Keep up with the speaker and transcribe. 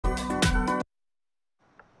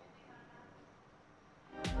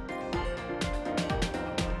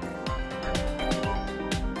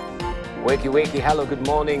Wakey, hello, good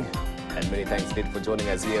morning, and many thanks indeed for joining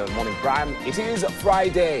us here on Morning Prime. It is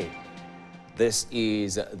Friday. This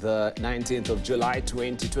is the 19th of July,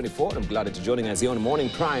 2024. I'm glad that you're joining us here on Morning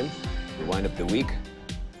Prime. We wind up the week,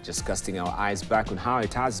 just casting our eyes back on how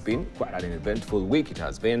it has been. Quite an eventful week it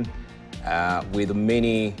has been, with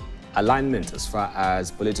many alignments as far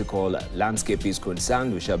as political landscape is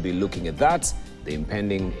concerned. We shall be looking at that, the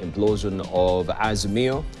impending implosion of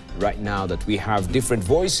Azimio. Right now that we have different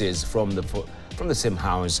voices from the same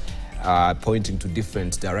house pointing to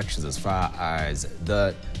different directions as far as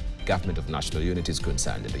the government of national unity is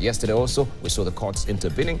concerned. And yesterday also we saw the courts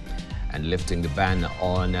intervening and lifting the ban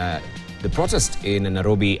on the protest in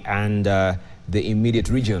Nairobi and the immediate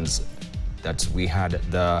regions, that we had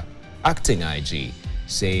the acting IG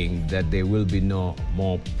saying that there will be no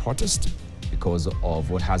more protest because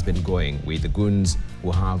of what has been going with the goons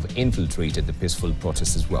who have infiltrated the peaceful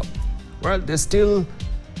protests as well. Well, there's still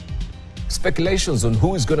speculations on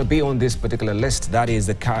who is going to be on this particular list. That is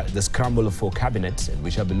the scramble for cabinet, and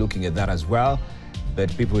we shall be looking at that as well.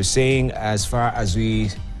 But people are saying, as far as we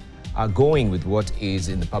are going with what is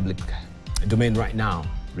in the public domain right now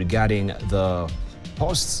regarding the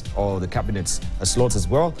posts or the cabinet's slots as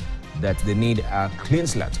well, that they need a clean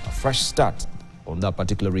slate, a fresh start on that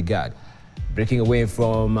particular regard. Breaking away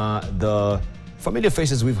from the familiar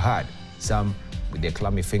faces we've had, some with their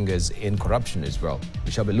clammy fingers in corruption as well.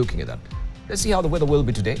 We shall be looking at that. Let's see how the weather will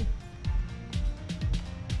be today.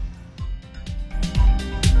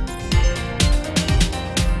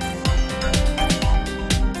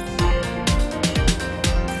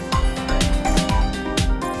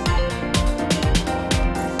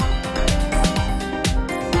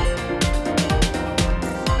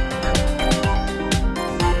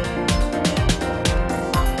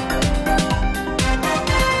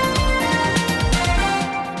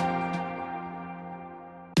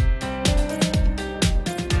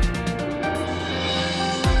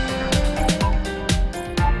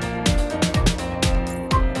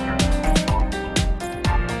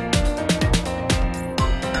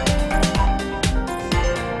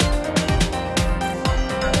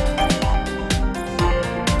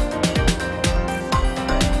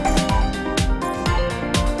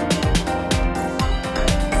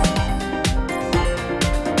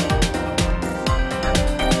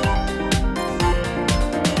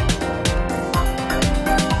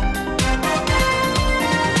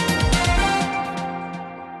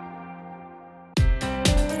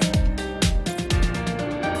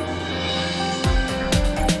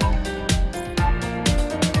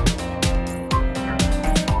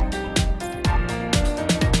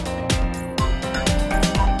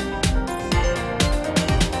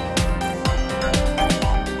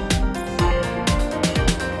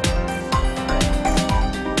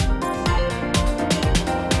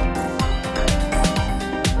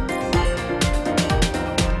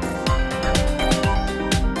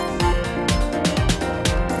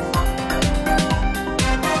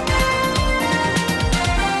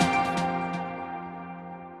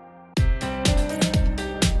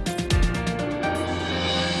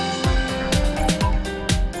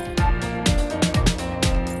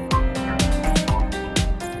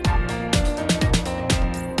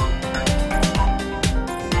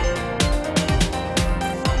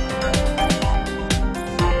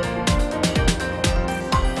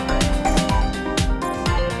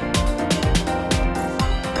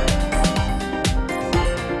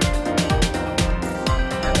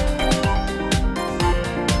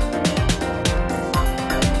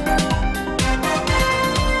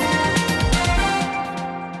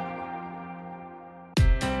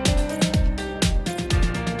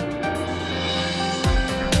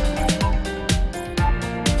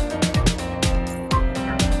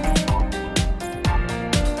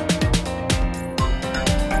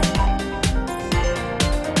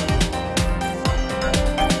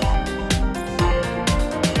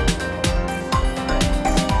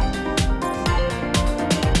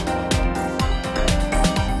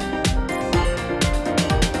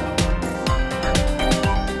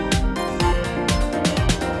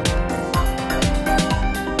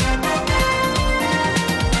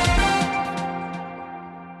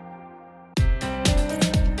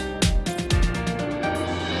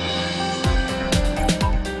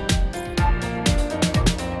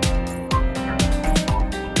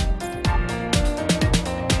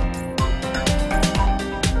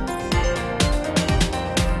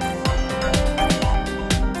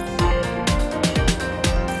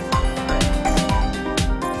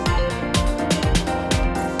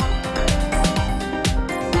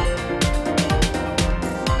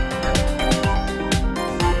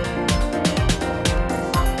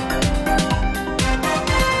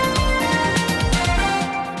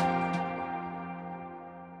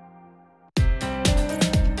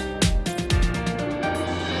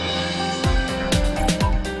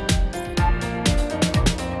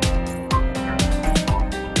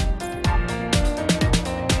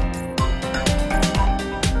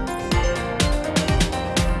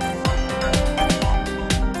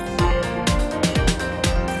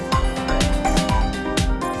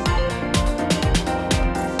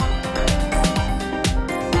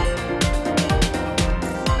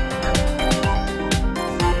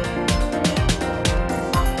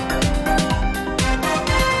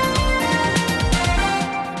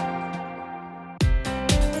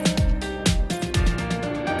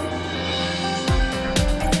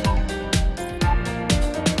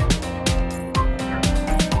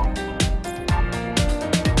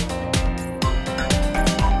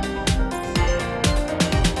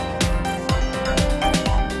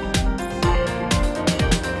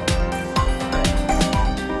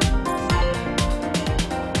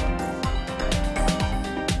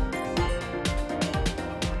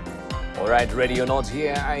 right, ready or not,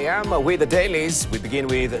 here I am with the dailies. We begin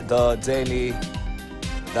with the daily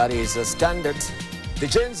that is standard. The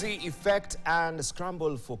Gen Z effect and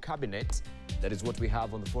scramble for cabinet. That is what we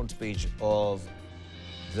have on the front page of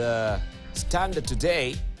the standard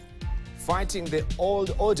today. Fighting the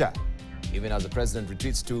old order. Even as the president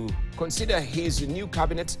retreats to consider his new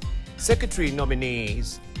cabinet secretary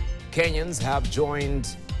nominees, Kenyans have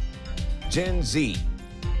joined Gen Z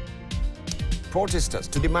protesters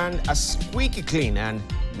to demand a squeaky clean and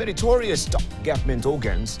meritorious top government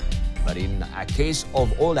organs. But in a case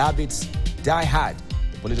of old habits die hard,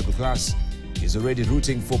 the political class is already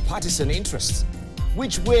rooting for partisan interests.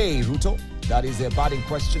 Which way, Ruto? That is a burning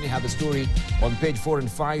question. You have a story on page 4 and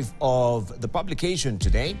 5 of the publication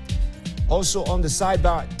today. Also on the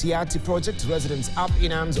cyber Tiati project, residents up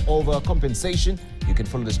in arms over compensation. You can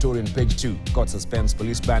follow the story on page 2. Court suspends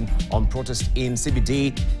police ban on protest in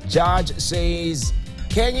CBD. Judge says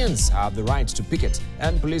Kenyans have the right to picket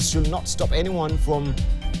and police should not stop anyone from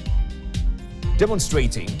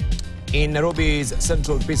demonstrating in Nairobi's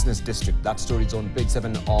Central Business District. That story is on page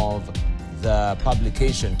 7 of the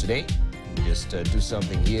publication today. Let me just do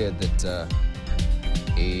something here that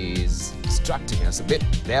is distracting us a bit.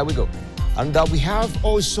 There we go. And we have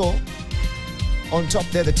also on top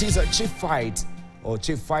there the teaser, chief fights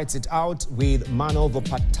it out with man over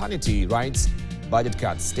paternity rights, budget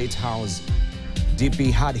cuts, State House,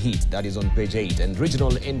 DP hard hit, that is on page 8, and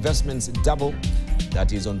regional investments double,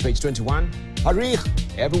 that is on page 21.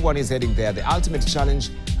 Harikh, everyone is heading there, the ultimate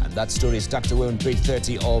challenge, and that story is tucked away on page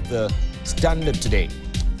 30 of the Standard today.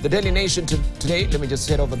 The Daily Nation today, let me just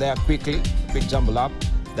head over there quickly, quick jumble up.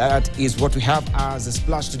 That is what we have as a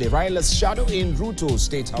splash today. Raila's shadow in Ruto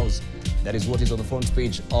State House. That is what is on the front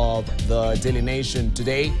page of the Daily Nation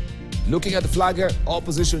today. Looking at the flagger,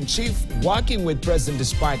 opposition chief working with president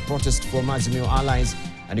despite protest from Azimio allies.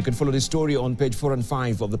 And you can follow this story on page 4 and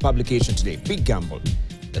 5 of the publication today. Big gamble.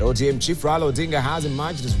 The ODM chief Raila Odinga has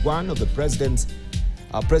emerged as one of the President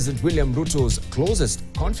William Ruto's closest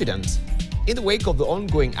confidants in the wake of the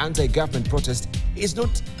ongoing anti-government protest is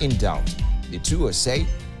not in doubt. The two say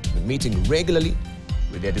meeting regularly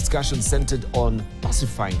with their discussions centered on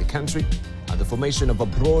pacifying the country and the formation of a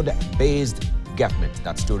broad-based government.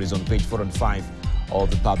 That story is on page 4 and 5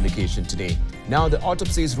 of the publication today. Now, the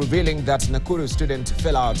autopsy is revealing that Nakuru student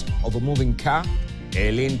fell out of a moving car.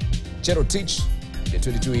 Eileen Cherotich, the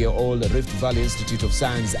 22-year-old Rift Valley Institute of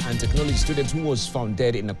Science and Technology student who was found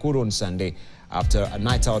dead in Nakuru on Sunday after a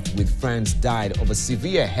night out with friends, died of a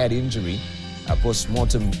severe head injury. A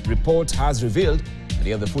post-mortem report has revealed, and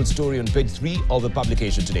you have the full story on page 3 of the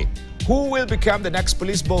publication today. Who will become the next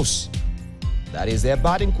police boss? That is their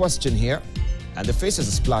burning question here, and the faces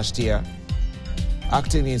are splashed here.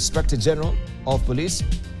 Acting Inspector General of Police,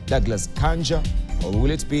 Douglas Kanja, or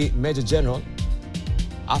will it be Major General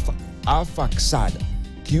Afaksad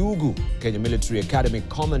Kiugu, Kenya Military Academy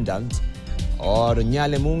Commandant, or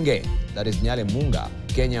Nyale Munge, that is Nyale Munga,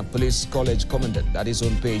 Kenya Police College Commandant? That is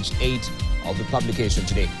on page 8 of the publication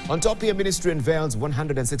today. On top here, Ministry unveils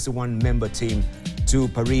 161-member team to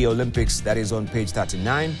Paris Olympics. That is on page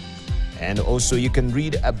 39. And also you can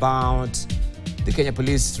read about the Kenya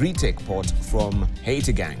Police retake port from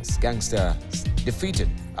Haiti gangs. Gangster defeated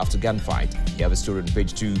after gunfight. You have a story on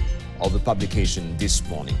page 2 of the publication this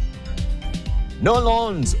morning. No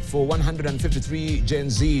loans for 153 Gen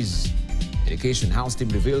Zs. Education House team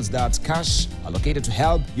reveals that cash allocated to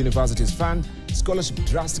help universities fund scholarship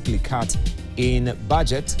drastically cut in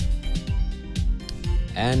budget,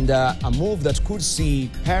 and a move that could see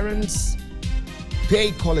parents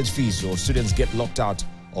pay college fees or students get locked out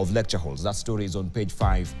of lecture halls. That story is on page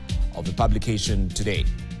 5 of the publication today.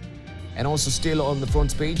 And also still on the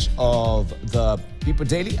front page of the People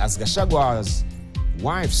Daily, as Gachagwa's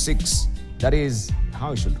wife 6, that is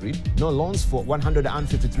how it should read, no loans for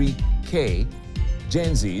 153K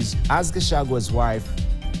Gen Zs, as Gachagwa's wife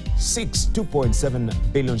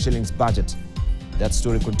 2.7 billion shillings budget. That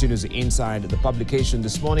story continues inside the publication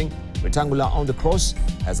this morning. Rectangular on the cross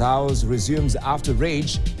as house resumes after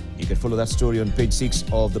rage. You can follow that story on page 6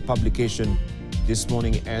 of the publication this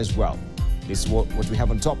morning as well. This is what we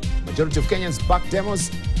have on top. Majority of Kenyans back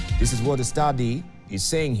demos. This is what the study is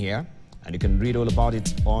saying here, and you can read all about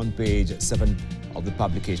it on page 7 of the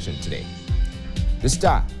publication today. The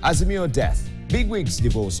Star, Azimio death. Bigwigs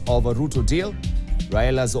divorce over Ruto deal.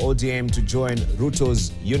 Raila's ODM to join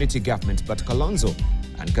Ruto's unity government, but Kalonzo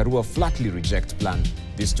and Karua flatly reject plan.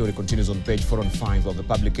 This story continues on page 4 and 5 of the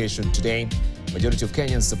publication today. Majority of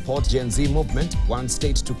Kenyans support Gen Z movement, one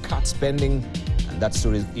state to cut spending, and that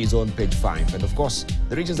story is on page 5. And of course,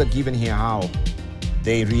 the regions are given here how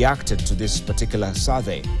they reacted to this particular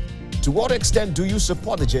survey. To what extent do you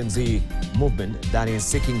support the Gen Z movement that is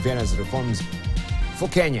seeking various reforms for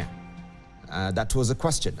Kenya? That was a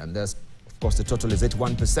question, and there's, of course, the total is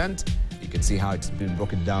 81%. You can see how it's been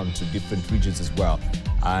broken down to different regions as well,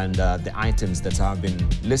 and the items that have been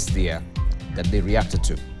listed there that they reacted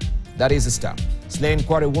to. That is the stuff. Slain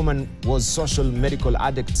Quarry woman was social medical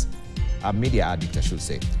addict, media addict, I should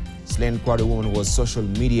say. Slain Quarry woman was social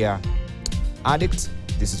media addict.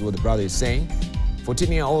 This is what the brother is saying.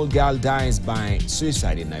 14-year-old girl dies by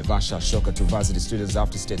suicide in Naivasha. Shocker to varsity students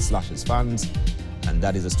after state slashes funds. And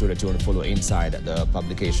that is the story that you want to follow inside the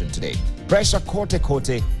publication today. Pressure kote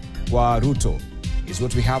kote kwa Ruto is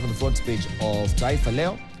what we have on the front page of Taifa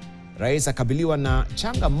Leo. Rais akabiliwa na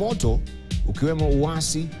changamoto ukiwemo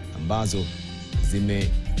uasi ambazo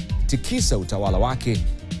zimetikisa utawala wake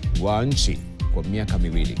wa nchi kwa miaka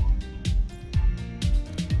miwili.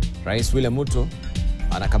 Rais William Ruto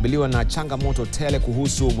anakabiliwa na changamoto tele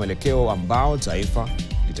kuhusu mwelekeo ambao taifa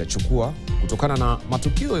litachukua kutokana na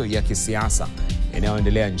matukio ya kisiasa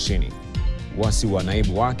yanayoendelea nchini. Uasi wa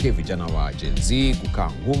naibu wake, vijana wa Gen Z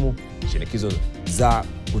kukaa ngumu, shinikizo za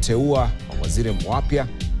kuteua mawaziri wapya,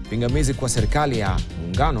 pingamizi kwa serikali ya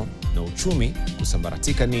muungano na uchumi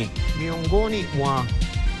kusambaratika ni miongoni mwa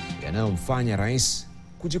yanayomfanya rais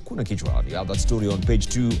kujikuna kichwa. We have that story on page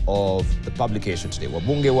 2 of the publication today.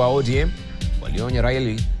 Wabunge wa ODM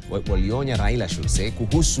walionya Raila should say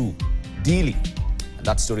kuhusu dili. And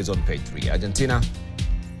that story is on page 3. Argentina,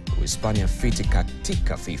 Hispania fiti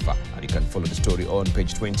katika FIFA. And you can follow the story on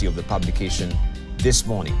page 20 of the publication this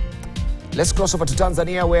morning. Let's cross over to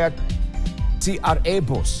Tanzania, where TRA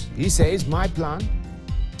boss, he says, my plan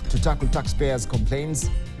to tackle taxpayers' complaints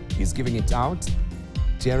is giving it out.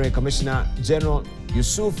 TRA Commissioner General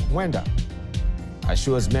Yusuf Mwenda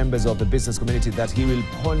assures members of the business community that he will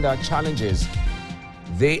ponder challenges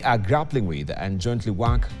they are grappling with and jointly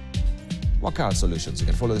work out solutions. You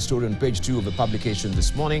can follow the story on page 2 of the publication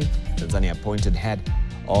this morning. Tanzania appointed head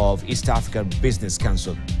of East African Business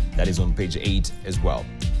Council. That is on page 8 as well.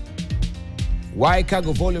 Why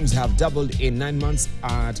cargo volumes have doubled in 9 months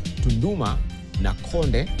at Tunduma na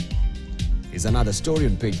Konde is another story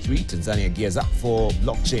on page 3. Tanzania gears up for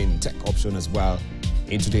blockchain tech option as well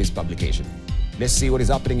in today's publication. Let's see what is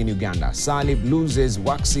happening in Uganda. Salib loses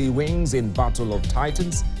waxy wings in Battle of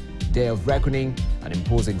Titans. Day of reckoning, an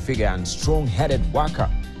imposing figure and strong-headed worker.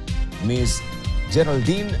 Miss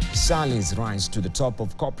Geraldine Sally's rise to the top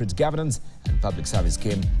of corporate governance and public service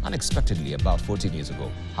came unexpectedly about 14 years ago.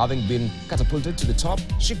 Having been catapulted to the top,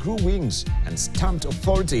 she grew wings and stamped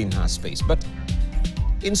authority in her space. But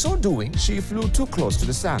in so doing, she flew too close to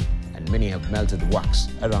the sun, and many have melted the wax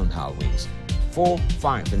around her wings. 4,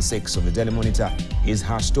 5, and 6 of the Daily Monitor is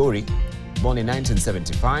her story. Born in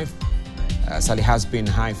 1975, Sally has been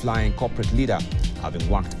a high-flying corporate leader, having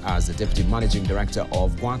worked as the Deputy Managing Director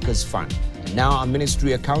of Workers' Fund, and now a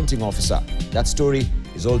Ministry Accounting Officer. That story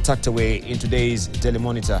is all tucked away in today's Daily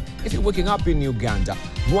Monitor. If you're waking up in Uganda,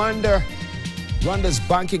 Rwanda's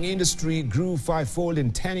banking industry grew 5-fold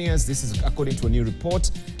in 10 years. This is according to a new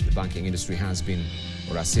report. The banking industry has been,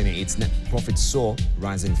 or has seen its net profit soar,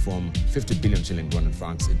 rising from 50 billion shilling Rwandan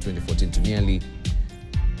francs in 2014 to nearly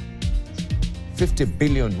 50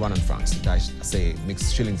 billion Rwandan francs. I say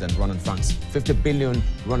mixed shillings and Rwandan francs. 50 billion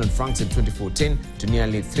Rwandan francs in 2014 to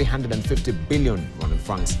nearly 350 billion Rwandan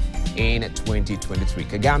francs in 2023.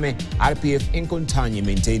 Kagame, RPF Inkontanyi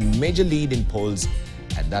maintain major lead in polls,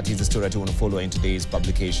 and that is the story that you want to follow in today's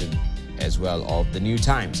publication as well of the New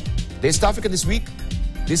Times. The East Africa this week,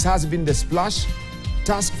 this has been the splash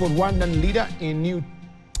task for Rwandan leader in new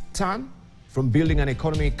turn, from building an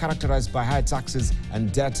economy characterized by high taxes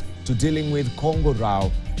and debt to dealing with Congo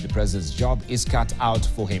Rao. The president's job is cut out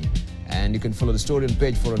for him. And you can follow the story on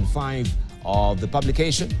page 4 and 5 of the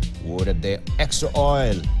publication. Who ordered the extra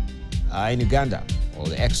oil in Uganda, or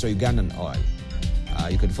the extra Ugandan oil.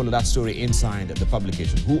 You can follow that story inside the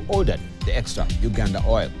publication. Who ordered the extra Uganda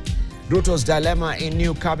oil? Ruto's dilemma in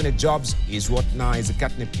new cabinet jobs is what now is a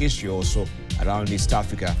catnip issue also around East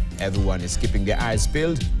Africa. Everyone is keeping their eyes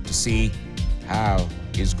peeled to see how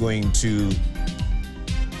he's going to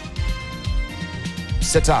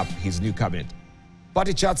set up his new cabinet.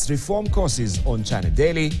 Party charts reform courses on China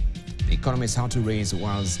Daily. The economist how to raise the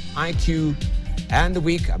world's IQ. And the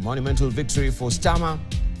week, a monumental victory for Stama.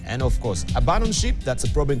 And of course, abandon ship, that's a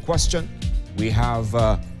probing question. We have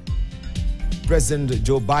President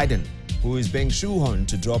Joe Biden, who is being shoehorned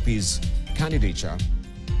to drop his candidature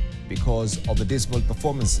because of the dismal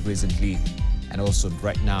performance recently, and also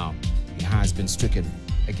right now he has been stricken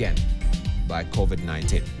again by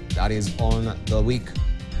COVID-19. That is on the week.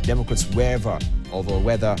 Democrats waver over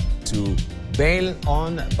whether to bail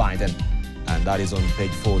on Biden. And that is on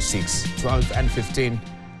page 4, 6, 12, and 15,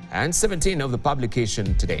 and 17 of the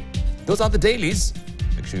publication today. Those are the dailies.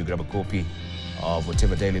 Make sure you grab a copy of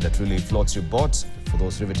whatever daily that really floats your boat for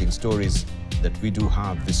those riveting stories that we do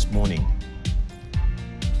have this morning.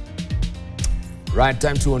 Right,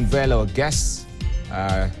 time to unveil our guests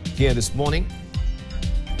here this morning.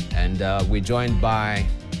 And we're joined by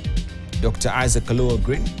Dr. Isaac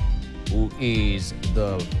Green, who is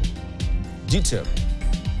the GTEP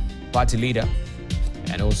party leader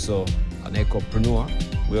and also an ecopreneur.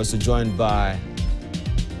 We're also joined by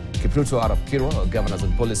Kipruto Arap Kirwa, a governance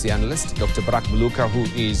and policy analyst, Dr. Barak Muluka, who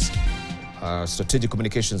is a strategic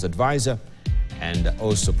communications advisor, and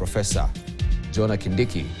also Professor Jonah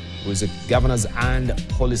Kindiki, who is a governance and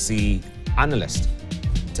policy analyst.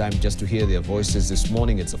 Time just to hear their voices this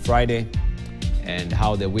morning. It's a Friday, and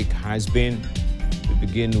how their week has been. We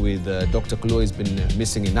begin with Dr. Kolo has been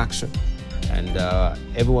missing in action. And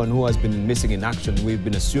everyone who has been missing in action, we've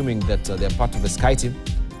been assuming that they're part of the Sky team.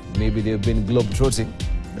 Maybe they've been globe-trotting.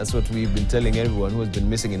 That's what we've been telling everyone who has been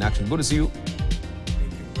missing in action. Good to see you.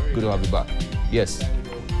 Thank you very Good to have you back. Yes.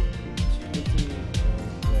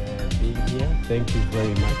 Being here. Thank you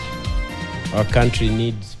very much. Our country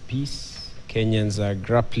needs peace. Kenyans are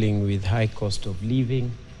grappling with high cost of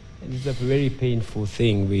living. And it's a very painful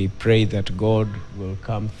thing. We pray that God will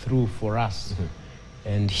come through for us.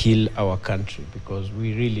 And heal our country, because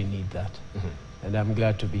we really need that. And I'm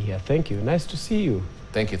glad to be here. Thank you. Nice to see you.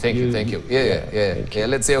 Thank you, thank you, thank you. Yeah.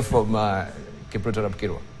 Let's hear from Kipruto Arap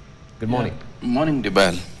Kirwa. Good morning. Morning,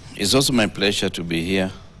 Dibal. It's also my pleasure to be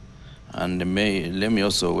here. And let me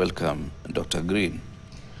also welcome Dr. Green,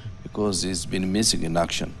 because he's been missing in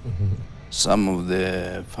action. Some of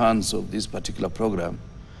the fans of this particular program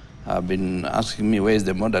have been asking me, where is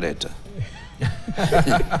the moderator?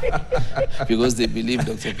 Because they believe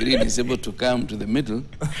Dr. Green is able to come to the middle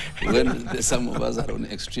when some of us are on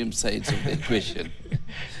extreme sides of the equation.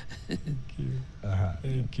 Thank you.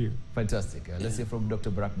 Thank you. Fantastic. Let's hear from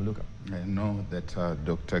Dr. Barak Muluka. I know that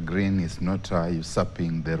Dr. Green is not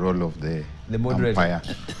usurping the role of the moderator. umpire.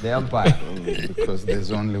 The umpire. Because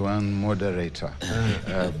there's only one moderator.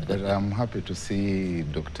 But I'm happy to see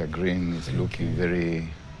Dr. Green is looking very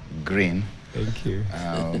green. Thank you.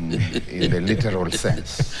 In the literal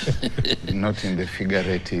sense, not in the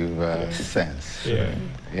figurative sense.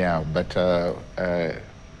 Yeah, but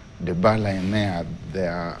the Bala in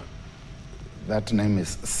there, that name is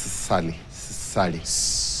Sally.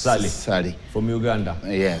 From Uganda.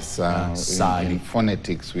 Yes. In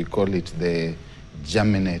phonetics, we call it the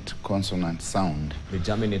geminate consonant sound. The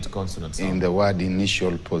geminate consonant sound. In the word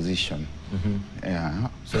initial position. Yeah.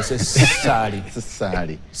 So it says Sali.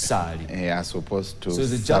 Sali. As opposed to so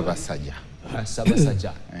Savasaja.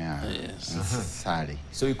 Savasaja. Yeah. Yes. Sali.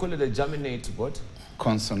 So you call it a geminate what?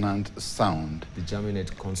 Consonant sound. The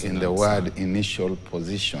geminate consonant in the word sound. Initial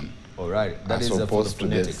position. All right. That as is opposed for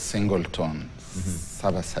the to the single tone.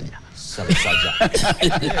 Savasaja.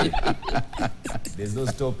 There's no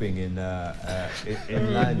stopping in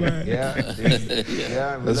line.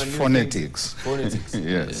 Yeah. There's phonetics. Phonetics.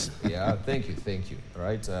 Yes. Yeah. Thank you. All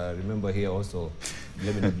right. Remember here also,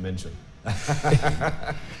 let me not mention.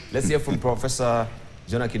 Let's hear from Professor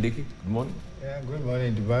Jonah Kindiki. Good morning. Yeah. Good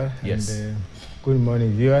morning, Dubai. Yes. And, good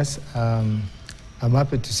morning, viewers. I'm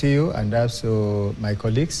happy to see you, and also my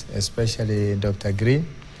colleagues, especially Dr. Green.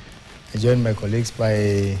 I join my colleagues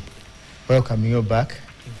by welcoming you back.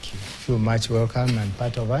 Thank you. Feel much welcome and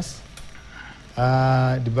part of us.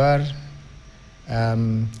 Dubai,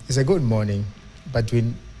 it's a good morning, but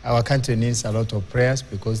our country needs a lot of prayers,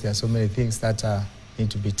 because there are so many things that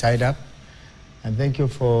need to be tied up. And thank you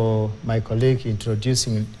for my colleague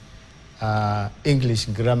introducing English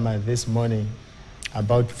grammar this morning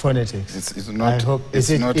about phonetics. It's not. I hope, it's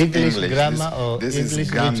is it not English grammar or this English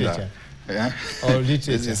is Ganda. literature? Yeah? Or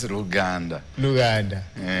literature? This is Luganda. Luganda.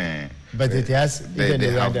 Yeah. But it has, They even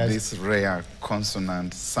have Luganda this rare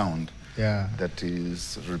consonant sound that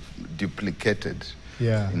is duplicated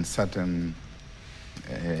in certain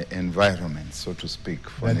environments, so to speak,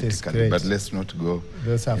 phonetically. But let's not go.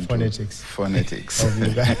 Those are into phonetics. Phonetics. Of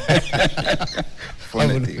Luganda.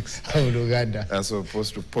 Phonetics. Of Luganda. As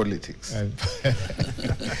opposed to politics.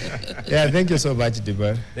 Yeah, thank you so much,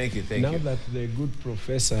 Dibar. Thank you. Now that the good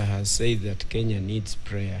professor has said that Kenya needs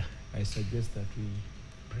prayer, I suggest that we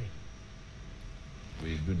pray.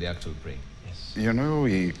 We do the actual praying. Yes. You know,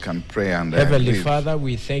 we can pray and Heavenly Father,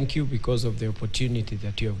 we thank you because of the opportunity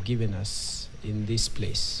that you have given us in this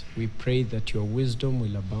place. We pray that your wisdom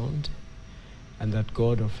will abound, and that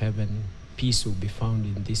God of heaven, peace will be found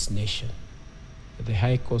in this nation. the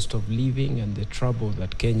high cost of living and the trouble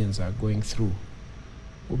that Kenyans are going through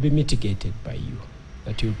will be mitigated by you,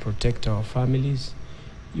 that you'll protect our families,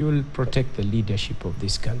 you'll protect the leadership of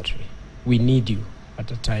this country. We need you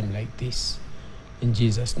at a time like this. In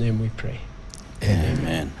Jesus' name we pray.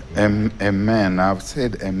 Amen. Amen. I've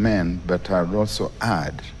said amen, but I'll also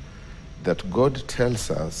add that God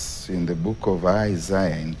tells us in the book of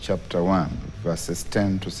Isaiah in chapter 1, verses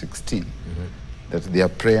 10 to 16, that their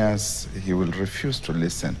prayers he will refuse to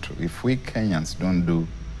listen to if we Kenyans don't do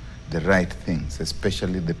the right things,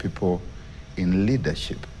 especially the people in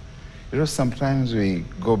leadership. You know, sometimes we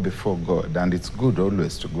go before God, and it's good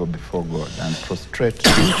always to go before God and prostrate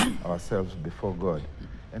ourselves before God.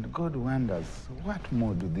 And God wonders, what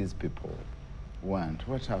more do these people want?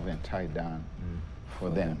 What haven't I done for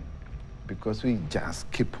them? Because we just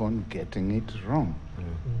keep on getting it wrong.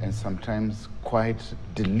 And sometimes quite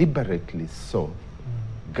deliberately so,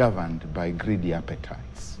 governed by greedy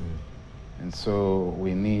appetites. And so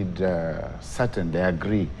we need, certainly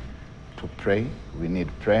agree to pray. We need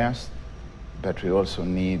prayers, but we also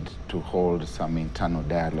need to hold some internal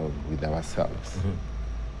dialogue with ourselves.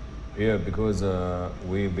 Yeah, because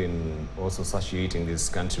we've been also satiating this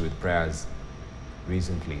country with prayers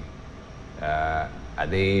recently. Are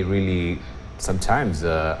they really, sometimes,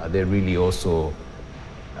 are they really also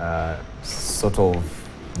sort of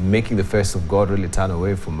making the face of God really turn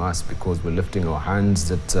away from us because we're lifting our hands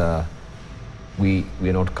that we're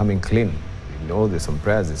not coming clean? You know, there's some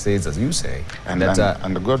prayers it says, as you say. And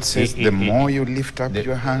God says, the more you lift up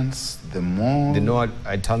your hands, the more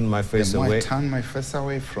I turn my face away. I turn my face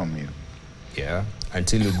away from you. Yeah,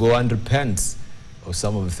 until you go and repent of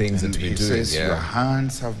some of the things that we're doing. Says, your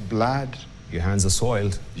hands have blood. Your hands are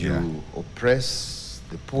soiled. You oppress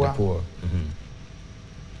the poor.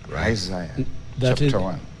 Right. Isaiah, chapter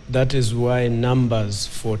 1. That is why Numbers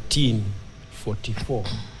 14:44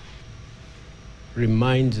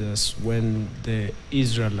 reminds us when the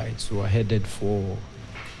Israelites were headed for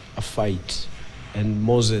a fight and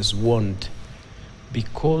Moses warned,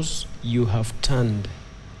 because you have turned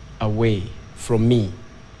away from me,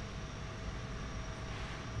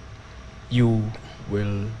 you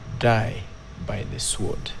will die by the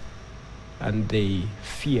sword. And they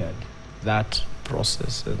feared that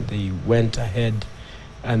process and they went ahead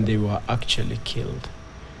and they were actually killed.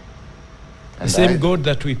 The same God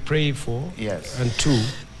that we pray for and to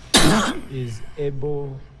is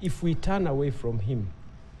able, if we turn away from him,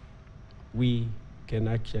 we can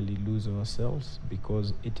actually lose ourselves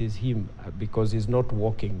because it is him, because he's not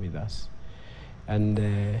walking with us. And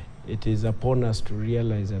it is upon us to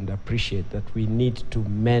realize and appreciate that we need to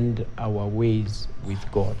mend our ways with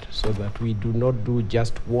God so that we do not do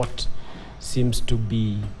just what seems to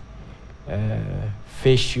be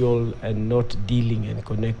facial and not dealing and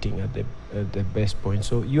connecting at the best point.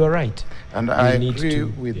 So you are right. And I agree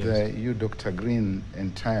with you, Dr. Green,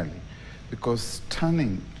 entirely, because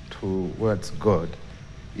turning towards God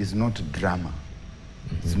is not drama.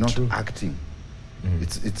 It's not acting.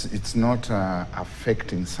 It's not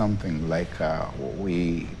affecting something like what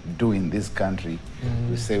we do in this country.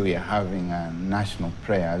 We say we are having national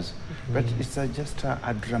prayers, but it's just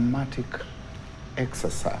a dramatic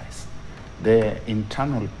exercise. The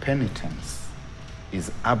internal penitence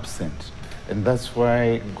is absent. And that's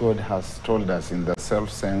why God has told us in the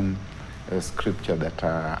self-same scripture that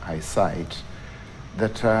I cite,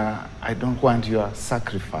 that I don't want your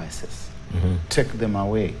sacrifices. Take them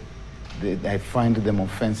away. I find them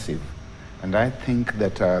offensive. And I think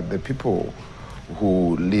that the people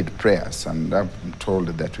who lead prayers, and I'm told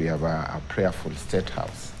that we have a prayerful state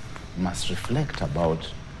house, must reflect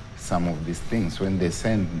about some of these things when they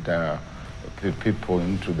send people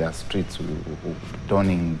into the streets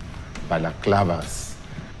donning balaclavas,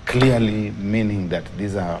 clearly meaning that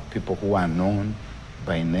these are people who are known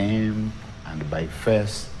by name and by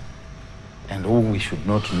face, and who we should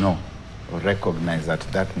not know or recognize at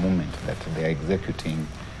that moment that they are executing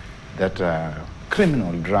that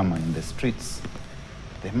criminal drama in the streets.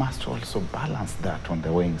 They must also balance that on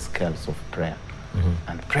the weighing scales of prayer.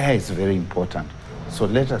 And prayer is very important. So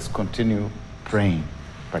let us continue praying,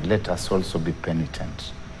 but let us also be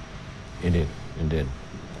penitent. Indeed, indeed.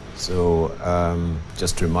 So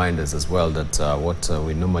just to remind us as well that what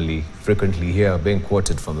we normally frequently hear being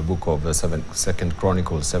quoted from the book of 2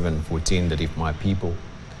 Chronicles 7:14, that if my people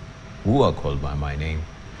who are called by my name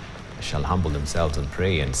shall humble themselves and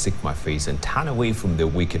pray and seek my face and turn away from their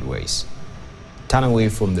wicked ways. Turn away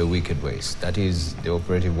from their wicked ways. That is the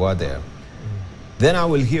operative word there. Then I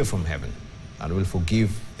will hear from heaven and will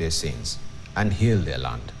forgive their sins and heal their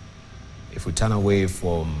land. If we turn away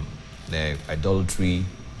from the idolatry,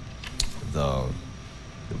 the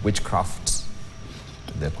witchcraft,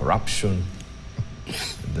 the corruption,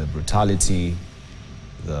 the brutality,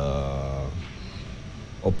 the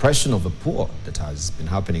oppression of the poor that has been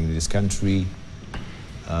happening in this country,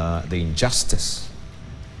 the injustice,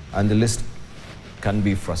 and the list can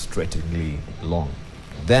be frustratingly long.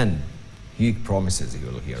 Then he promises he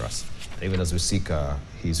will hear us. Even as we seek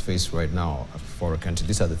his face right now for a country,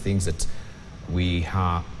 these are the things that we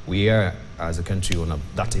are as a country on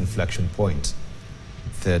that inflection point,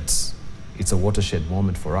 that it's a watershed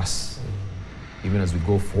moment for us. Even as we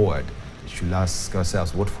go forward, we should ask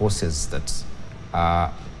ourselves what forces that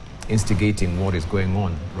are instigating what is going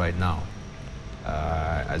on right now.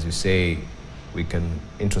 As you say, we can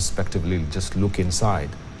introspectively just look inside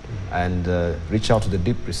and reach out to the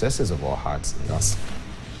deep recesses of our hearts and ask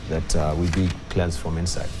that we be cleansed from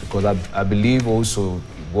inside. Because I believe also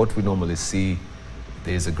what we normally see,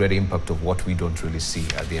 there's a great impact of what we don't really see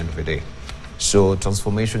at the end of the day. So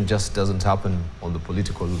transformation just doesn't happen on the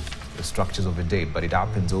political structures of the day, but it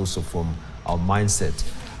happens also from our mindset,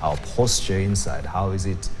 our posture inside. How is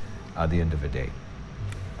it at the end of the day?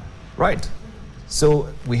 Right. So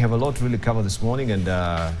we have a lot to really cover this morning, and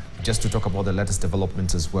just to talk about the latest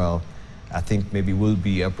developments as well, I think maybe will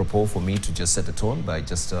be apropos for me to just set the tone by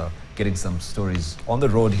just getting some stories on the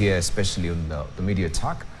road here, especially on the media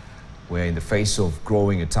attack, where in the face of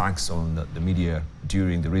growing attacks on the media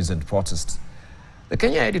during the recent protests, the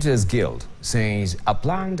Kenya Editors Guild says a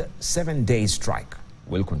planned 7-day strike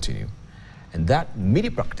will continue, and that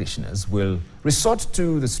media practitioners will resort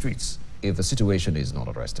to the streets if the situation is not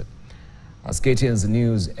arrested. As KTN's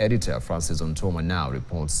news editor Francis Ontoma now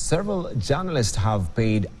reports, several journalists have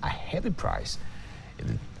paid a heavy price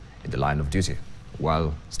in the line of duty,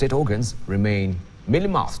 while state organs remain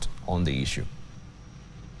mealy-mouthed on the issue.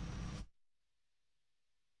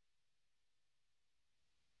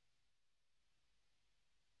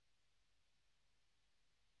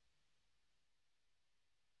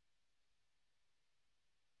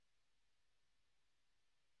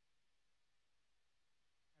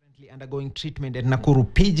 Undergoing treatment at Nakuru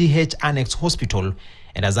PGH Annex Hospital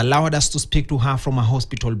and has allowed us to speak to her from a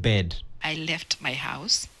hospital bed. I left my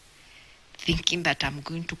house thinking that I'm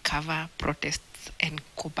going to cover protests and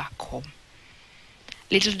go back home.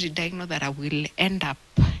 Little did I know that I will end up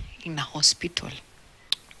in a hospital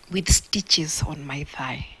with stitches on my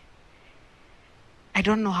thigh. I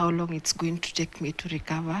don't know how long it's going to take me to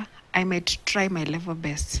recover. I might try my level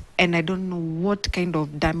best, and I don't know what kind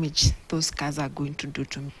of damage those scars are going to do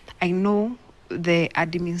to me. I know the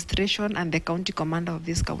administration and the county commander of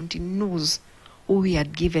this county knows who he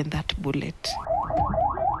had given that bullet.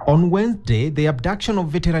 On Wednesday, the abduction of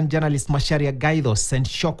veteran journalist Macharia Gaido sent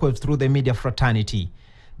shockwaves through the media fraternity.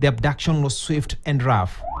 The abduction was swift and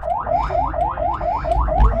rough.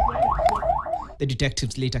 The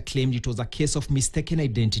detectives later claimed it was a case of mistaken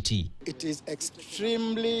identity. It is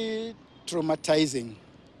extremely traumatizing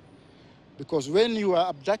because when you are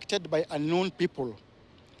abducted by unknown people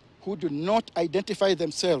who do not identify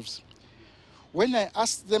themselves, when I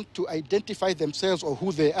asked them to identify themselves or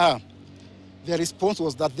who they are, their response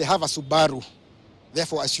was that they have a Subaru,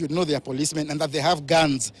 therefore I should know they are policemen, and that they have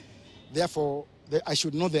guns, therefore I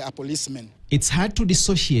should know they are policemen. It's hard to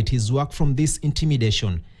dissociate his work from this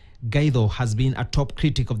intimidation. Gaido has been a top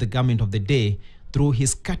critic of the government of the day through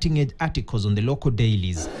his cutting-edge articles on the local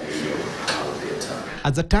dailies.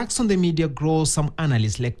 As attacks on the media grow, some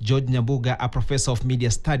analysts like George Nyabuga, a professor of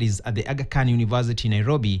media studies at the Aga Khan University,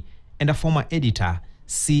 Nairobi, and a former editor,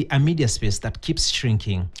 see a media space that keeps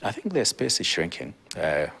shrinking. I think the space is shrinking,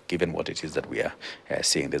 given what it is that we are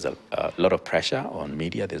seeing. There's a lot of pressure on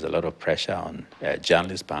media. There's a lot of pressure on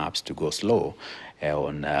journalists, perhaps, to go slow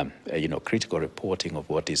on critical reporting of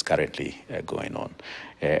what is currently going on.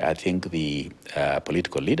 I think the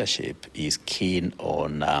political leadership is keen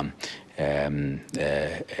on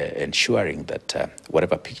ensuring that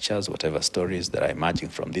whatever pictures, whatever stories that are emerging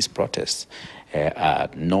from these protests are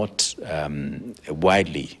not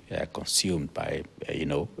widely consumed by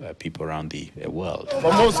people around the world.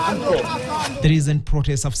 The recent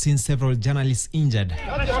protests have seen several journalists injured.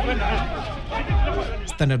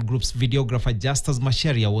 Standard Group's videographer Justus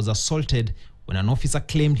Macharia was assaulted when an officer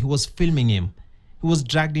claimed he was filming him. He was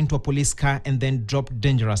dragged into a police car and then dropped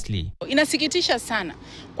dangerously. Inasikitisha sana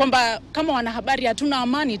kwamba kama wanahabari hatuna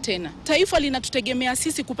amani tena. Taifa linatutegemea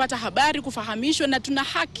sisi kupata habari, kufahamishwa, na tuna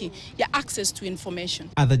haki ya access to information.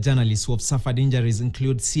 Other journalists who have suffered injuries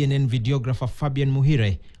include CNN videographer Fabian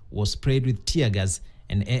Muhire, who was sprayed with tear gas,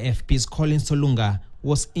 and AFP's Colin Solunga,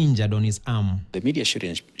 was injured on his arm. The media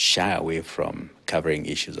shouldn't shy away from covering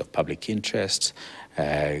issues of public interest,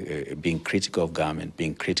 being critical of government,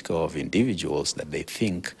 being critical of individuals that they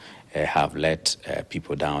think have let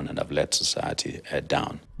people down and have let society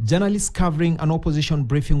down. Journalists covering an opposition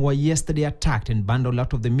briefing were yesterday attacked and bundled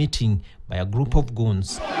out of the meeting by a group of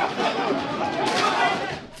goons.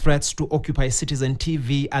 Threats to occupy Citizen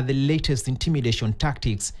TV are the latest intimidation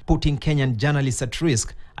tactics, putting Kenyan journalists at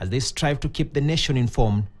risk as they strive to keep the nation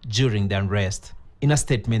informed during the unrest. In a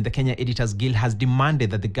statement, the Kenya Editors Guild has demanded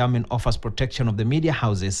that the government offers protection of the media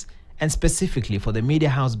houses, and specifically for the media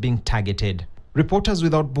house being targeted. Reporters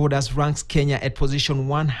Without Borders ranks Kenya at position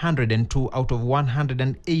 102 out of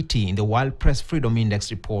 180 in the World Press Freedom Index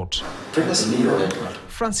report.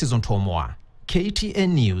 Francis Ontomoa,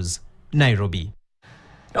 KTN News, Nairobi.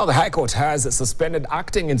 Now, the High Court has suspended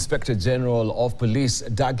Acting Inspector General of Police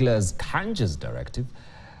Douglas Kanja's directive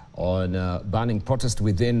on banning protest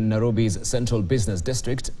within Nairobi's Central Business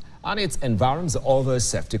District and its environs over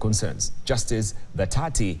safety concerns. Justice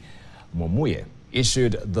Betati Momuye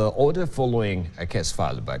issued the order following a case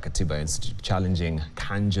filed by Katiba Institute challenging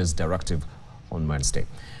Kanja's directive on Wednesday.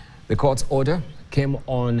 The court's order came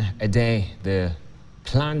on a day the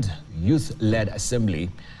planned youth-led assembly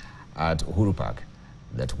at Uhuru Park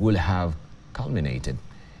that will have culminated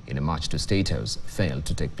in a march to State House failed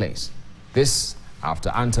to take place. This after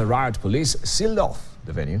anti-riot police sealed off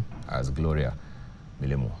the venue, as Gloria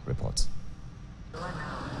Milemo reports.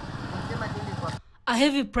 A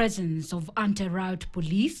heavy presence of anti-riot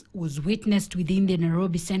police was witnessed within the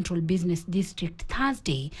Nairobi Central Business District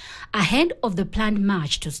Thursday ahead of the planned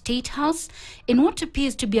march to State House in what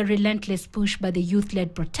appears to be a relentless push by the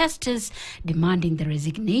youth-led protesters demanding the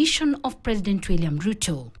resignation of President William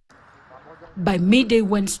Ruto. By midday,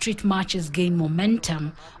 when street marches gained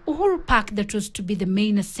momentum, Uhuru Park, that was to be the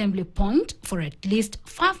main assembly point for at least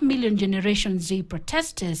 5 million Generation Z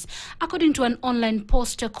protesters, according to an online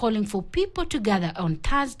poster calling for people to gather on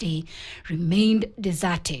Thursday, remained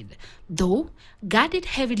deserted, though guarded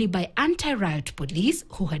heavily by anti-riot police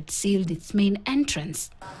who had sealed its main entrance.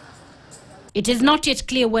 It is not yet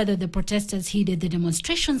clear whether the protesters heeded the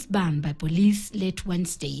demonstrations ban by police late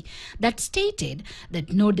Wednesday that stated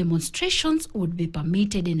that no demonstrations would be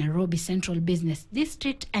permitted in Nairobi Central Business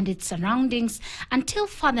District and its surroundings until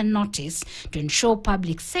further notice to ensure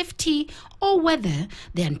public safety, or whether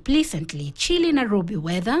the unpleasantly chilly Nairobi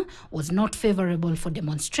weather was not favorable for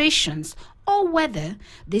demonstrations, or whether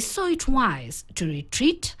they saw it wise to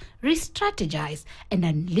retreat, re-strategize, and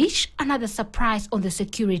unleash another surprise on the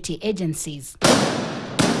security agencies.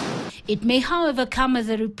 It may, however, come as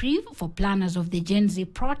a reprieve for planners of the Gen Z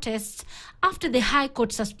protests after the High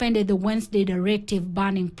Court suspended the Wednesday directive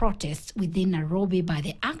banning protests within Nairobi by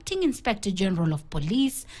the Acting Inspector General of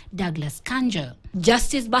Police, Douglas Kanja.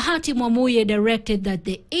 Justice Bahati Mwamuye directed that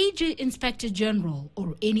the AG Inspector General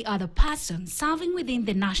or any other person serving within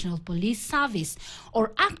the National Police Service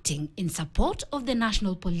or acting in support of the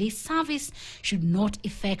National Police Service should not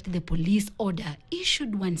effect the police order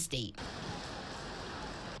issued Wednesday.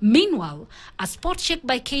 Meanwhile, a spot check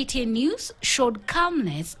by KTN News showed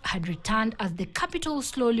calmness had returned as the capital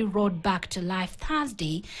slowly roared back to life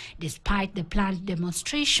Thursday despite the planned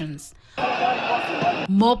demonstrations.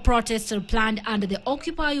 More protests are planned under the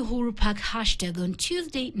Occupy Uhuru Park hashtag on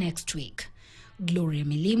Tuesday next week. Gloria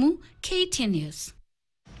Milimu, KTN News.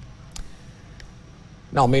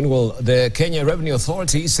 Now, meanwhile, the Kenya Revenue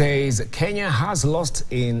Authority says Kenya has lost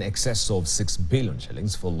in excess of 6 billion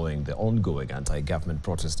shillings following the ongoing anti-government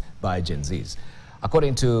protest by Gen Zs.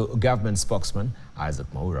 According to government spokesman Isaac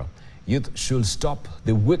Mwaura, youth should stop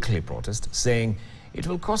the weekly protest, saying it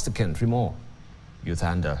will cost the country more. Youth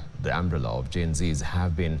under the umbrella of Gen Zs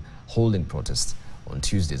have been holding protests on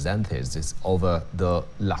Tuesdays and Thursdays over the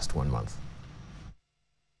last 1 month.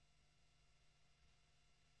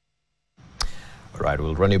 All right,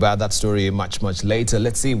 we'll run you back that story much later.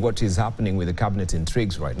 Let's see what is happening with the cabinet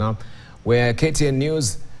intrigues right now, where KTN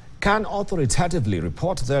News can authoritatively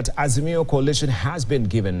report that Azimio coalition has been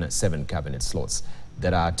given 7 cabinet slots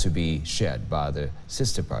that are to be shared by the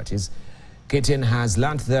sister parties. KTN has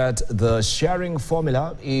learned that the sharing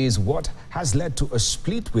formula is what has led to a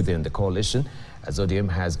split within the coalition, as ODM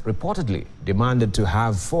has reportedly demanded to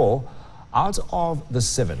have 4 out of the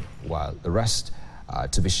 7, while the rest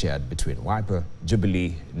to be shared between Wiper,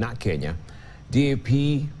 Jubilee, NAK Kenya,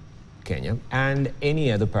 DAP Kenya, and any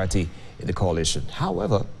other party in the coalition.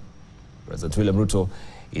 However, President William Ruto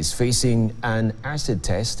is facing an acid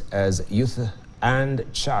test as youth and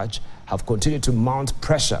church have continued to mount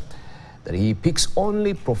pressure that he picks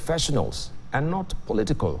only professionals and not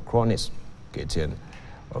political cronies. KTN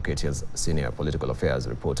KTN's senior political affairs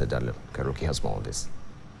reporter Daniel Karuki has more on this.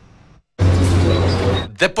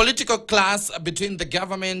 The political class between the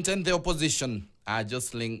government and the opposition are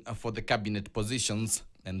jostling for the cabinet positions,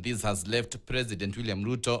 and this has left President William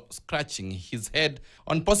Ruto scratching his head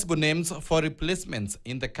on possible names for replacements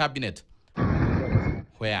in the cabinet,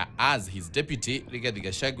 whereas his deputy, Rigathi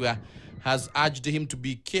Gachagua, has urged him to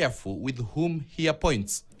be careful with whom he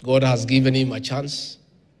appoints. God has given him a chance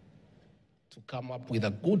to come up with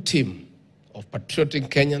a good team of patriotic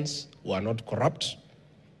Kenyans who are not corrupt,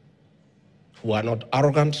 who are not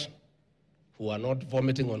arrogant, who are not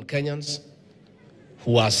vomiting on Kenyans,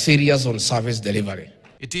 who are serious on service delivery.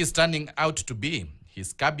 It is turning out to be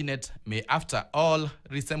his cabinet may, after all,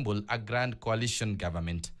 resemble a grand coalition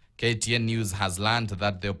government. KTN News has learned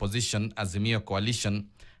that the opposition Azimio coalition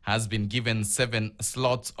has been given 7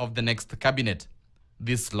 slots of the next cabinet.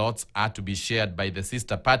 These slots are to be shared by the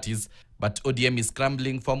sister parties, but ODM is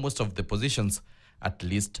scrambling for most of the positions, at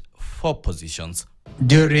least 4 positions.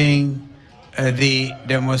 During the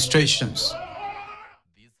demonstrations,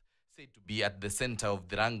 These said to be at the center of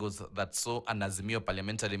the wrangles that saw an Azimio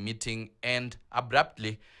parliamentary meeting end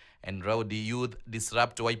abruptly, and rowdy youth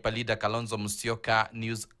disrupt Wiper leader Kalonzo Musyoka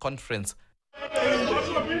news conference.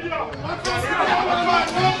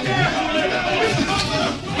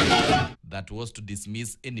 That was to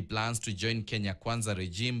dismiss any plans to join Kenya Kwanza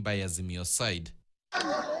regime by Azimio's side.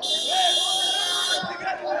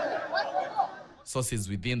 Sources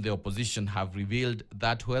within the opposition have revealed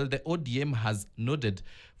that while the ODM has nodded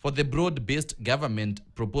for the broad-based government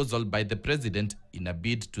proposal by the president in a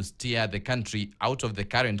bid to steer the country out of the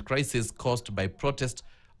current crisis caused by protest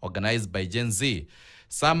organized by Gen Z,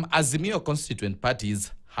 some Azimio constituent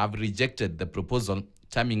parties have rejected the proposal,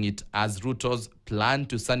 terming it as Ruto's plan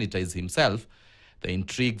to sanitize himself, the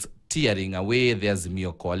intrigues tearing away the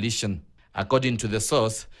Azimio coalition. According to the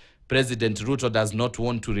source, President Ruto does not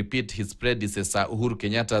want to repeat his predecessor Uhuru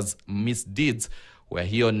Kenyatta's misdeeds, where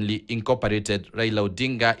he only incorporated Raila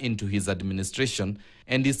Odinga into his administration,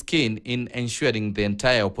 and is keen in ensuring the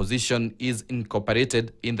entire opposition is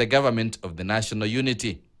incorporated in the government of the national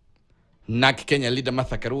unity. NARC Kenya leader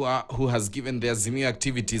Martha Karua, who has given the Azimio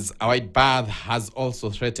activities a wide berth, has also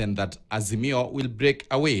threatened that Azimio will break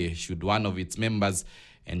away should one of its members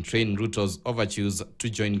entrain Ruto's overtures to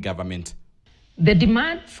join government. The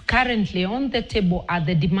demands currently on the table are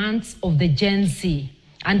the demands of the Gen Z,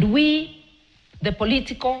 and we, the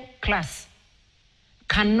political class,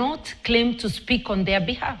 cannot claim to speak on their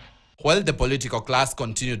behalf. While the political class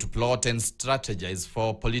continue to plot and strategize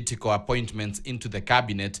for political appointments into the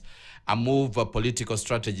cabinet, a move political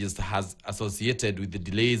strategists has associated with the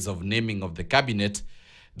delays of naming of the cabinet,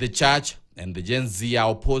 the church and the Gen Z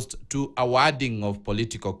are opposed to a wording of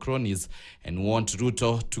political cronies and want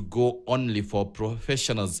Ruto to go only for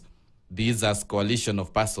professionals. These, as coalition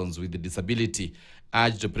of persons with a disability,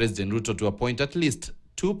 urged President Ruto to appoint at least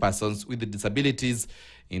 2 persons with disabilities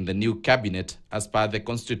in the new cabinet as per the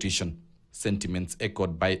constitution. Sentiments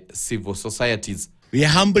echoed by civil societies. we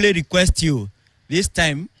humbly request you this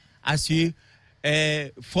time, as we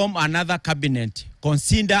form another cabinet,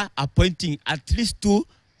 consider appointing at least 2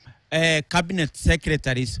 cabinet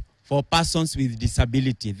secretaries for persons with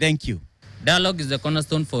disability. Thank you. Dialogue is the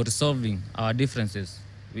cornerstone for resolving our differences.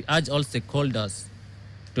 We urge all stakeholders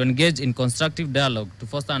to engage in constructive dialogue to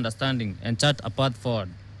foster understanding and chart a path forward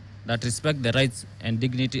that respect the rights and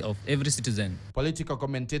dignity of every citizen. Political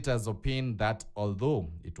commentators opine that although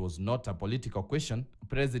it was not a political question,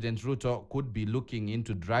 President Ruto could be looking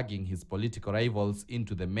into dragging his political rivals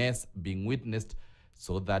into the mess being witnessed,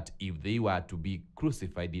 so that if they were to be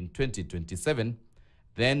crucified in 2027,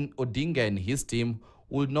 then Odinga and his team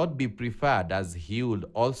would not be preferred, as he would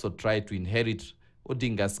also try to inherit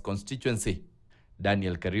Odinga's constituency.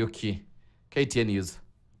 Daniel Kariuki, KTN News,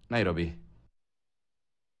 Nairobi.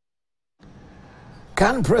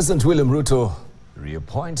 Can President William Ruto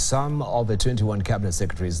reappoint some of the 21 cabinet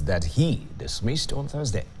secretaries that he dismissed on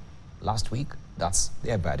Thursday last week? That's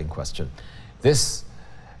the abiding question. This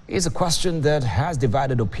is a question that has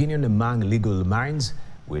divided opinion among legal minds,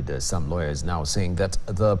 with some lawyers now saying that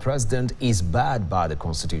the president is barred by the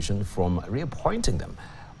constitution from reappointing them,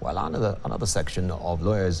 while another section of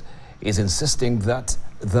lawyers is insisting that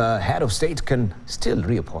the head of state can still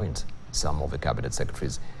reappoint some of the cabinet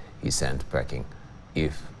secretaries he sent packing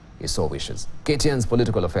if he so wishes. KTN's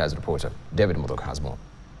political affairs reporter David Murdoch has more.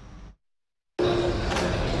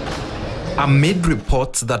 Amid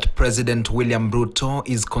reports that President William Ruto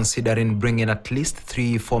is considering bringing at least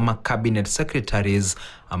 3 former cabinet secretaries,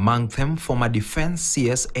 among them former Defense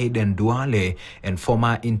CS Aden Duale and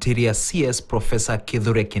former Interior CS Professor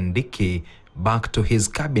Kithure Kindiki, Back to his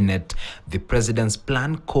cabinet, the president's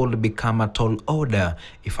plan could become a tall order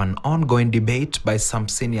if an ongoing debate by some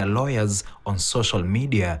senior lawyers on social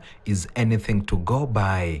media is anything to go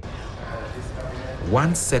by.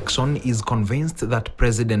 One section is convinced that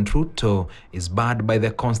President Ruto is barred by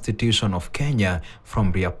the Constitution of Kenya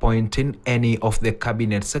from reappointing any of the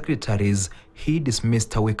cabinet secretaries he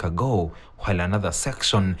dismissed a week ago, while another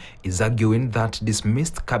section is arguing that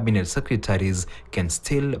dismissed cabinet secretaries can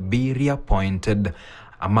still be reappointed.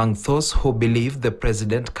 Among those who believe the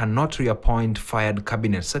president cannot reappoint fired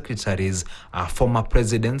cabinet secretaries are former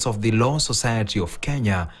presidents of the Law Society of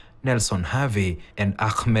Kenya, Nelson Havi and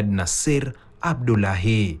Ahmed Nasir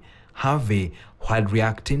Abdullahi. Harvey, while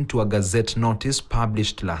reacting to a Gazette notice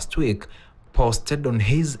published last week, posted on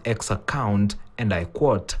his X account, and I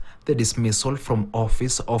quote, "The dismissal from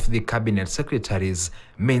office of the cabinet secretaries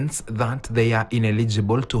means that they are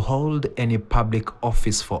ineligible to hold any public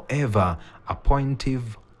office forever,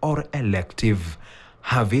 appointive or elective."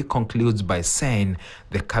 Harvey concludes by saying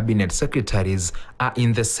the cabinet secretaries are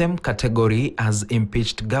in the same category as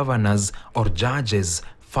impeached governors or judges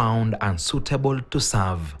found unsuitable to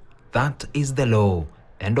serve. That is the law.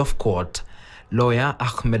 End of quote. Lawyer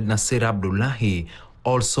Ahmed Nasir Abdullahi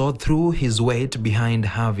also threw his weight behind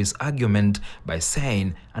Harvey's argument by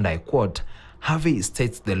saying, and I quote, "Harvey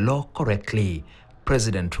states the law correctly.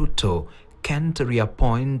 President Ruto can't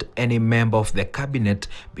reappoint any member of the cabinet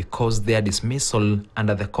because their dismissal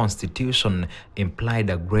under the Constitution implied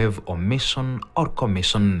a grave omission or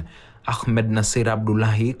commission." Ahmed Nasir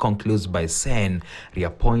Abdullahi concludes by saying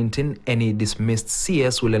reappointing any dismissed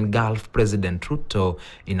CS will engulf President Ruto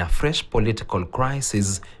in a fresh political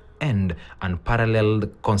crisis and unparalleled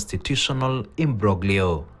constitutional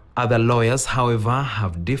imbroglio. Other lawyers, however,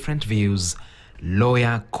 have different views.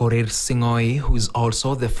 Lawyer Korir Sing'oei, who is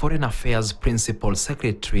also the Foreign Affairs Principal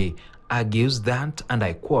Secretary, argues that, and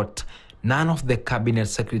I quote, "None of the cabinet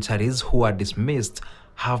secretaries who are dismissed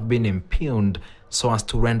have been impugned so as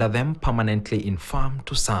to render them permanently infirm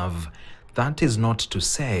to serve. That is not to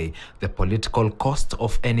say the political cost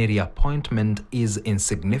of any reappointment is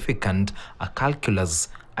insignificant, a calculus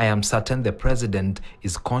I am certain the president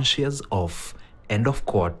is conscious of." End of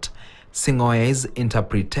quote. Sing'oei's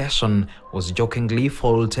interpretation was jokingly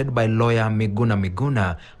faulted by lawyer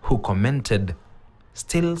Miguna, who commented,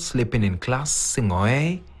 "Still sleeping in class,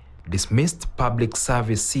 Sing'oei?" Dismissed Public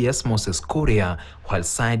Service CS Moses Kuria, while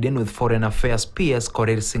siding with Foreign Affairs PS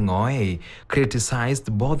Korir Sing'oei,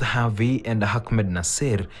 criticized both Harvey and Ahmed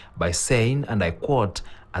Nasir by saying, and I quote,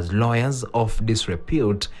 "As lawyers of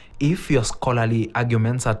disrepute, if your scholarly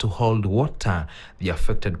arguments are to hold water, the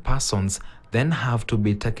affected persons then have to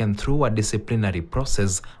be taken through a disciplinary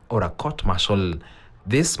process or a court-martial.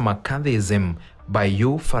 This McCarthyism by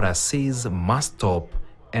you Pharisees must stop."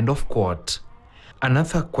 End of quote.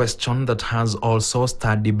 Another question that has also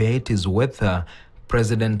stirred debate is whether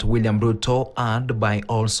President William Ruto erred by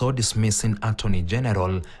also dismissing Attorney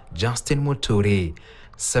General Justin Muturi.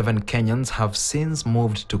 7 Kenyans have since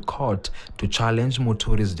moved to court to challenge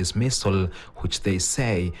Muturi's dismissal, which they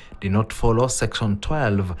say did not follow Section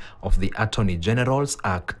 12 of the Attorney General's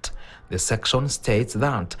Act. The section states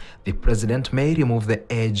that the president may remove the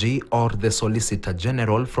AG or the Solicitor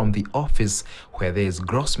General from the office where there is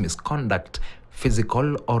gross misconduct,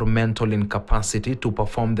 physical or mental incapacity to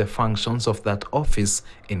perform the functions of that office,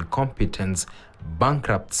 incompetence,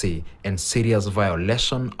 bankruptcy, and serious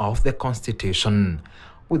violation of the Constitution.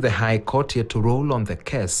 With the High Court yet to rule on the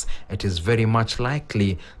case, it is very much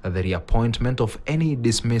likely that the reappointment of any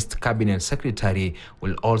dismissed cabinet secretary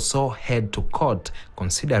will also head to court,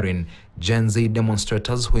 considering Gen Z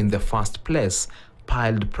demonstrators who in the first place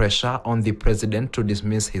piled pressure on the president to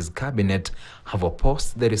dismiss his cabinet have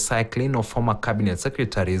opposed the recycling of former cabinet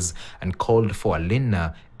secretaries and called for a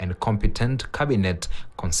leaner and competent cabinet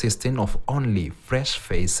consisting of only fresh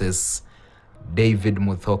faces. David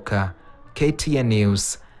Muthoka, KTN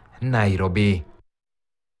News, Nairobi.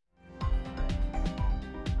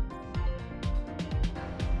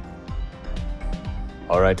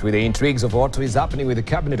 All right, with the intrigues of what is happening with the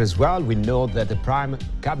cabinet as well, we know that the prime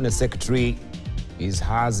cabinet secretary is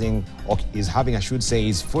having, I should say,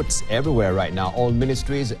 his foot everywhere right now. All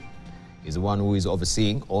ministries is the one who is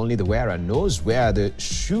overseeing. Only the wearer knows where the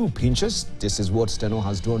shoe pinches. This is what Steno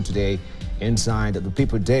has done today inside the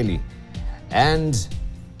People Daily. And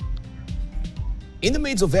in the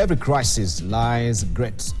midst of every crisis lies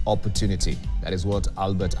great opportunity. That is what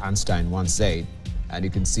Albert Einstein once said. And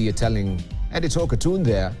you can see a telling editorial cartoon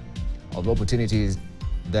there of opportunities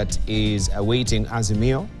that is awaiting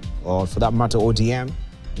Azimio, or for that matter ODM,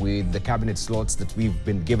 with the cabinet slots that we've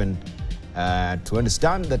been given to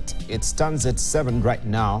understand that it stands at 7 right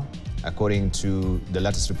now, according to the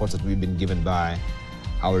latest reports that we've been given by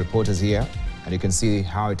our reporters here. And you can see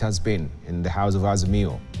how it has been in the House of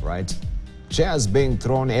Azimio, right? Chairs being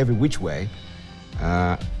thrown every which way,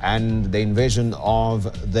 and the invasion of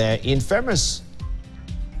the infamous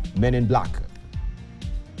Men in Black.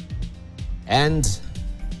 And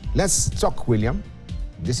let's talk, William.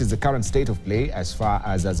 This is the current state of play as far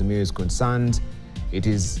as Azimio is concerned. It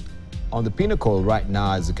is on the pinnacle right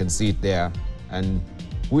now, as you can see it there. And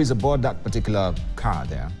who is aboard that particular car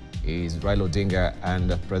there is Raila Odinga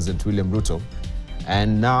and President William Ruto.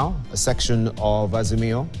 And now a section of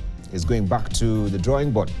Azimio is going back to the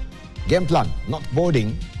drawing board. Game plan, not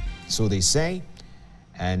boarding, so they say.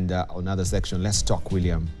 And another section, let's talk,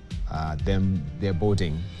 William. They're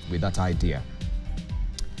boarding with that idea.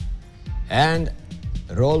 And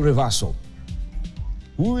role reversal.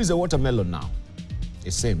 Who is a watermelon now?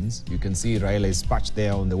 It seems you can see Raila is patched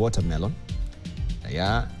there on the watermelon.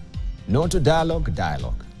 Yeah, no to dialogue,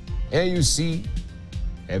 dialogue. AUC,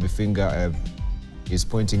 every finger is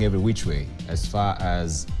pointing every which way as far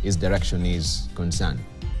as his direction is concerned.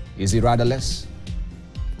 Is he rudderless?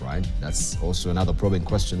 Right, that's also another probing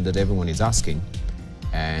question that everyone is asking.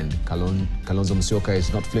 And Kalonzo Musyoka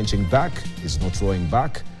is not flinching back, is not throwing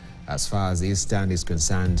back as far as his stand is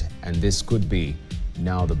concerned. And this could be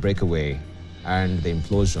now the breakaway and the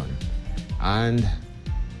implosion and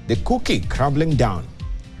the cookie crumbling down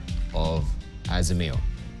of Azimio.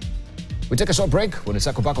 We take a short break. When we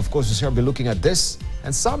circle back, of course, we shall be looking at this.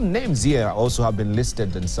 And some names here also have been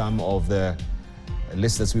listed in some of the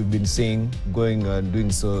lists that we've been seeing doing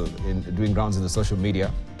rounds in the social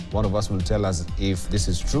media. One of us will tell us if this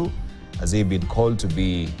is true. Has he been called to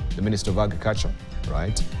be the Minister of Agriculture,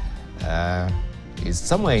 right? Is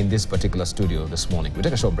somewhere in this particular studio this morning. We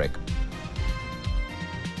take a short break.